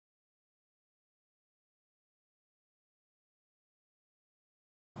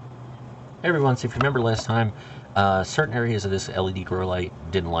Everyone, so if you remember last time, certain areas of this LED grow light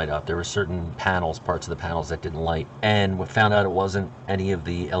didn't light up. There were certain panels, parts of the panels that didn't light, and we found out it wasn't any of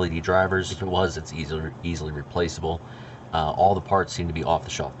the LED drivers. If it was, it's easily replaceable. All the parts seem to be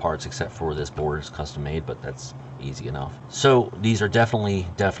off-the-shelf parts, except for this board is custom made, but that's easy enough. So these are definitely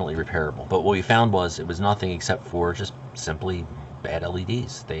repairable. But what we found was it was nothing except for just simply bad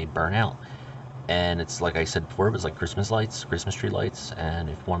LEDs. They burn out. And it's like I said before, it was like Christmas lights, Christmas tree lights, and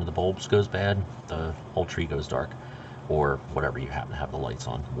if one of the bulbs goes bad, the whole tree goes dark, or whatever you happen to have the lights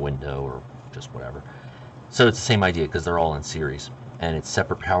on, window or just whatever. So it's the same idea because they're all in series, and it's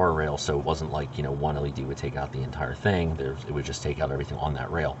separate power rail, so it wasn't like, you know, one LED would take out the entire thing. It would just take out everything on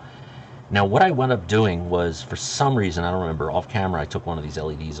that rail. Now what I wound up doing was, for some reason, I don't remember, off camera I took one of these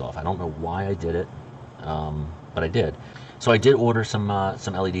LEDs off. I don't know why I did it, but I did. So I did order some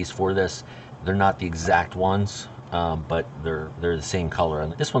LEDs for this. They're not the exact ones, but they're the same color.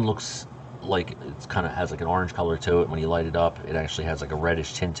 And this one looks like it's kind of has like an orange color to it. When you light it up, it actually has like a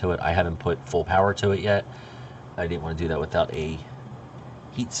reddish tint to it. I haven't put full power to it yet. I didn't want to do that without a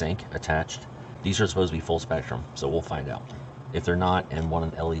heat sink attached. These are supposed to be full spectrum, so we'll find out. If they're not and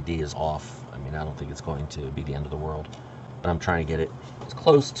one LED is off, I mean, I don't think it's going to be the end of the world. But I'm trying to get it as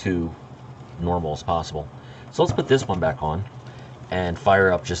close to normal as possible. So let's put this one back on and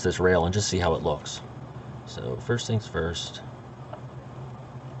fire up just this rail and just see how it looks. So first things first,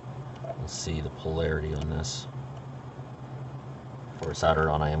 let's see the polarity on this. Before I solder it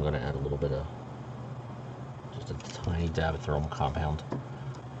on, I am going to add a little bit of, just a tiny dab of thermal compound.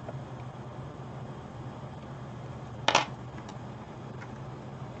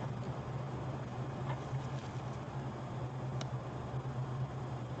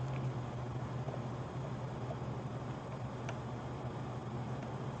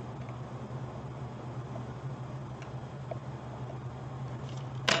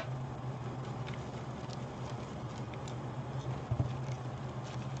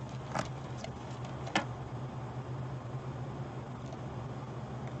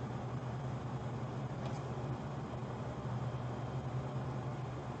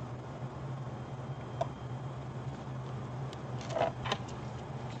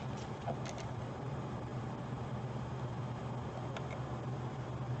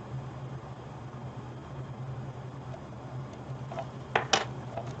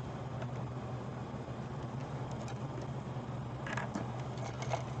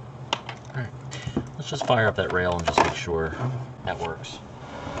 Let's just fire up that rail and just make sure that works.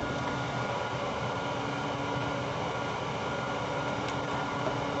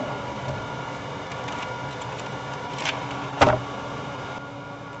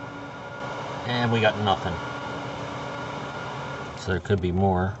 And we got nothing. So there could be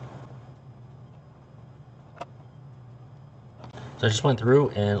more. So I just went through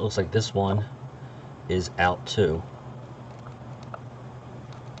and it looks like this one is out too.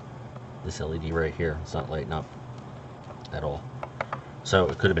 This LED right here, it's not lighting up at all. So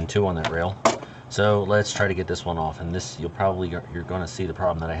it could have been two on that rail. So let's try to get this one off, and this you're going to see the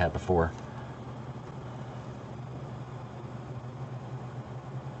problem that I had before.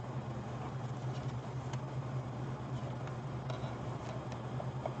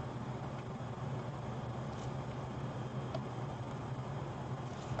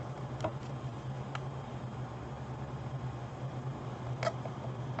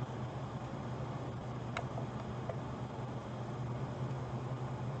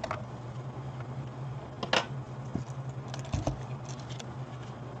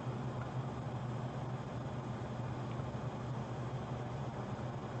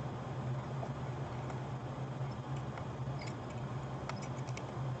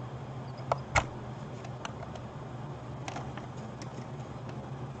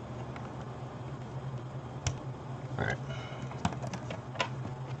 All right.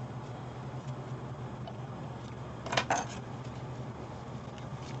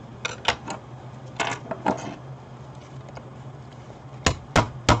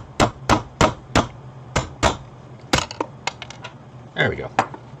 There we go.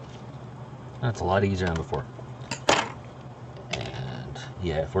 That's a lot easier than before. And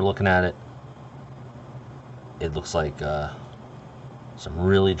yeah, if we're looking at it, it looks like some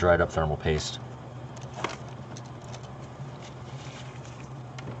really dried up thermal paste.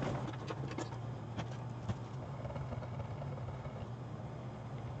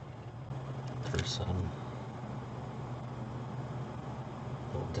 For some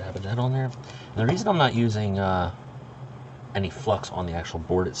little dab of that on there. And the reason I'm not using any flux on the actual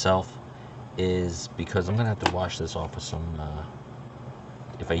board itself is because I'm gonna have to wash this off with some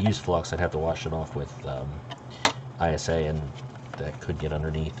if I use flux, I'd have to wash it off with ISA, and that could get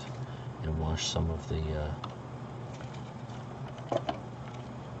underneath. and wash some of the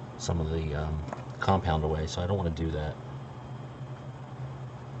compound away, so I don't want to do that.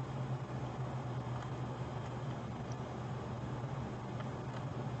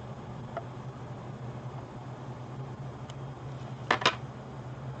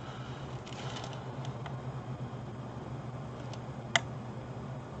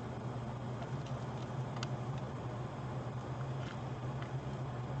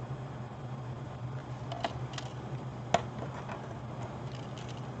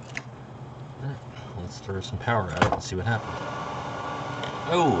 Let's throw some power at it and see what happens.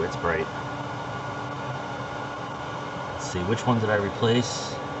 Oh, it's bright. Let's see, which one did I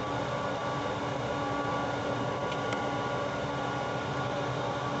replace?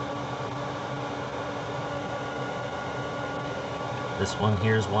 This one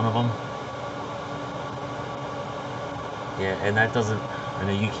here is one of them. Yeah, and that doesn't, I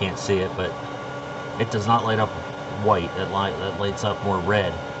know you can't see it, but it does not light up white. It lights up more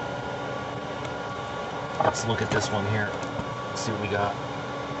red. Let's look at this one here. Let's see what we got.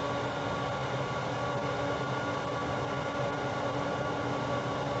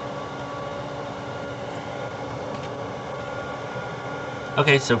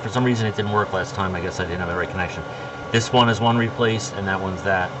 Okay, so for some reason it didn't work last time. I guess I didn't have the right connection. This one is one replaced, and that one's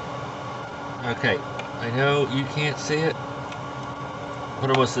that. Okay, I know you can't see it,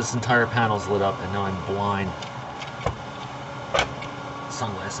 but almost this entire panel's lit up, and now I'm blind.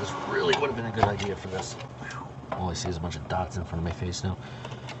 Sunglasses really would have been a good idea for this. All I see is a bunch of dots in front of my face now.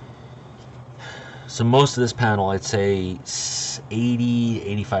 So most of this panel, I'd say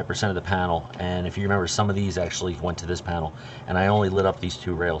 80-85% of the panel, and if you remember, some of these actually went to this panel, and I only lit up these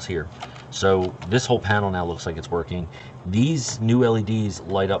two rails here. So this whole panel now looks like it's working. These new LEDs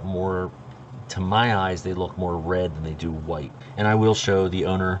light up more, to my eyes, they look more red than they do white. And I will show the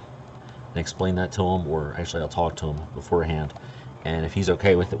owner and explain that to him, or actually I'll talk to him beforehand. And if he's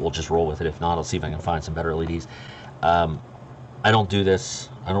okay with it, we'll just roll with it. If not, I'll see if I can find some better LEDs. I don't do this.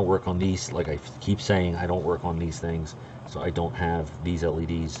 I don't work on these. Like I keep saying, I don't work on these things. So I don't have these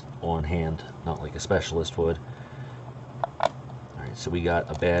LEDs on hand, not like a specialist would. Alright, so we got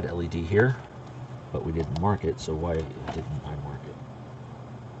a bad LED here, but we didn't mark it, so why didn't I mark it?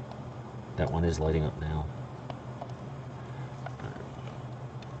 That one is lighting up now.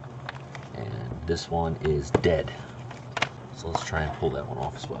 And this one is dead. So let's try and pull that one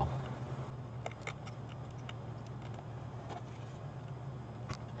off as well.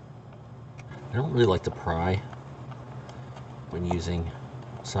 I don't really like to pry when using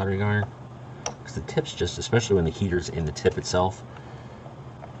soldering iron, because the tips just, especially when the heater's in the tip itself,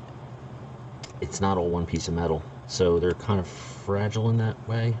 it's not all one piece of metal. So they're kind of fragile in that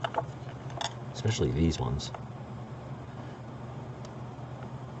way, especially these ones.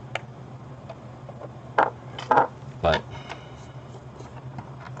 But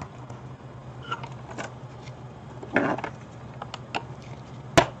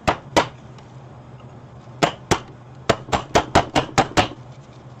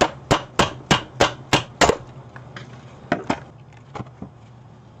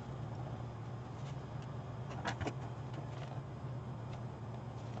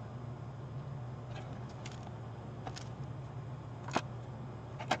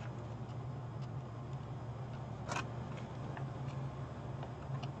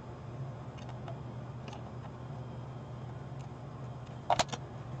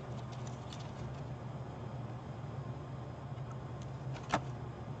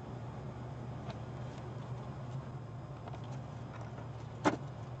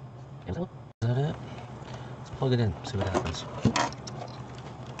is that it? Let's plug it in, see what happens.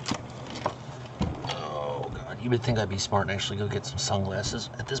 Oh god, you would think I'd be smart and actually go get some sunglasses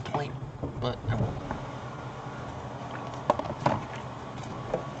at this point, but I won't.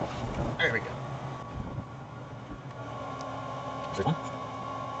 There we go. There's one.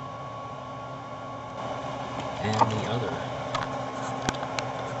 And the other.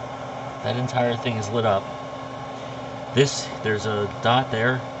 That entire thing is lit up. There's a dot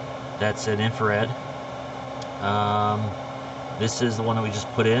there. That's an infrared. This is the one that we just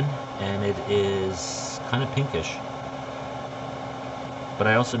put in, and it is kind of pinkish. But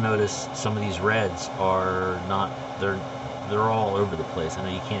I also noticed some of these reds are not, they're all over the place. I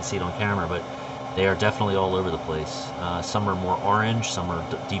know you can't see it on camera, but they are definitely all over the place. Some are more orange, some are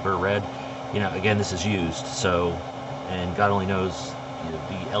deeper red. You know, again, this is used, so, and God only knows, you know,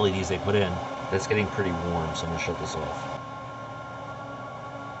 the LEDs they put in. That's getting pretty warm, so I'm gonna shut this off.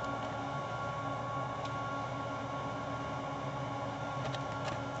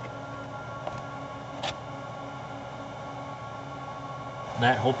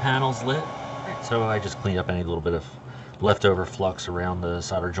 that whole panel's lit. So I just cleaned up any little bit of leftover flux around the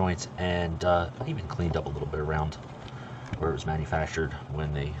solder joints, and even cleaned up a little bit around where it was manufactured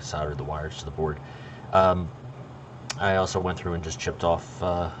when they soldered the wires to the board. I also went through and just chipped off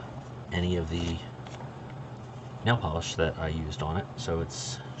any of the nail polish that I used on it, so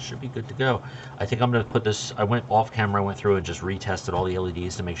it's should be good to go. I think I'm going to put this, I went off camera, I went through and just retested all the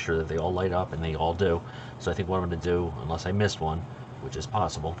LEDs to make sure that they all light up, and they all do. So I think what I'm going to do, unless I missed one, which is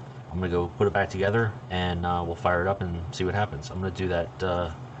possible, I'm going to go put it back together, and we'll fire it up and see what happens. I'm going to do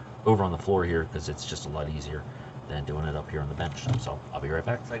that over on the floor here because it's just a lot easier than doing it up here on the bench. So I'll be right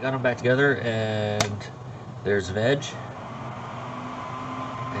back. So I got them back together, and there's Veg,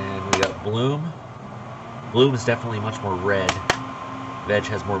 and we got Bloom. Bloom is definitely much more red. Veg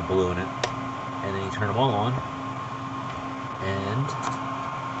has more blue in it. And then you turn them all on, and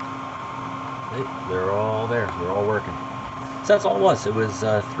they're all there. They're all working. So that's all it was. It was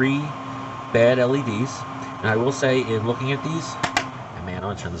 3 bad LEDs. And I will say, in looking at these, and man, I'm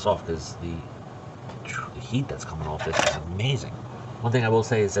gonna turn this off because the heat that's coming off this is amazing. One thing I will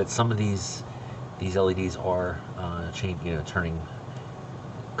say is that some of these LEDs are turning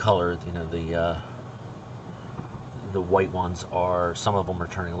color. You know, the white ones are, some of them are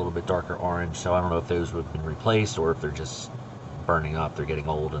turning a little bit darker orange, so I don't know if those have been replaced or if they're just burning up. They're getting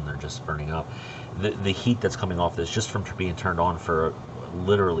old and they're just burning up. The heat that's coming off this just from being turned on for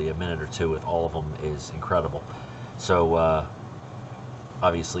literally a minute or two with all of them is incredible. So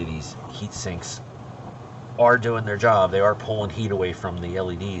obviously these heat sinks are doing their job. They are pulling heat away from the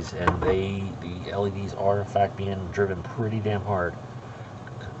LEDs, and the LEDs are in fact being driven pretty damn hard.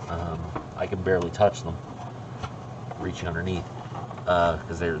 I can barely touch them reaching underneath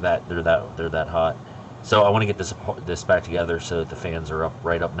because they're that hot. So I want to get this back together so that the fans are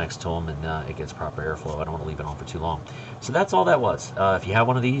right up next to them, and it gets proper airflow. I don't want to leave it on for too long. So that's all that was. If you have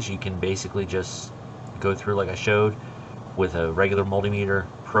one of these, you can basically just go through like I showed with a regular multimeter,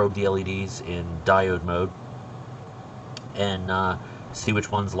 probe the LEDs in diode mode, and see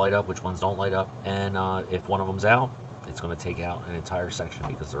which ones light up, which ones don't light up, and if one of them's out, it's going to take out an entire section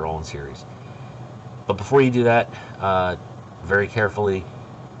because they're all in series. But before you do that, very carefully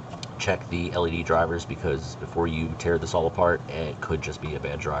check the LED drivers, because before you tear this all apart, it could just be a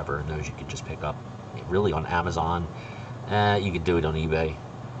bad driver, and those you could just pick up really on Amazon. You could do it on eBay,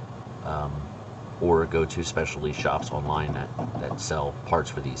 or go to specialty shops online that sell parts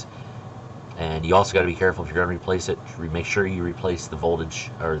for these. And you also got to be careful if you're going to replace it. Make sure you replace the voltage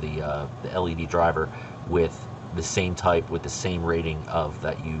or the LED driver with the same type, with the same rating of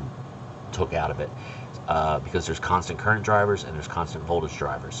that you took out of it, because there's constant current drivers and there's constant voltage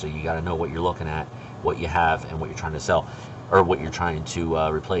drivers. So you got to know what you're looking at, what you have, and what you're trying to sell, or what you're trying to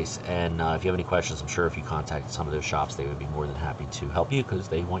replace. And if you have any questions, I'm sure if you contacted some of those shops, they would be more than happy to help you because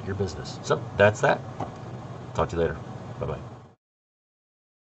they want your business. So that's that. Talk to you later. Bye bye.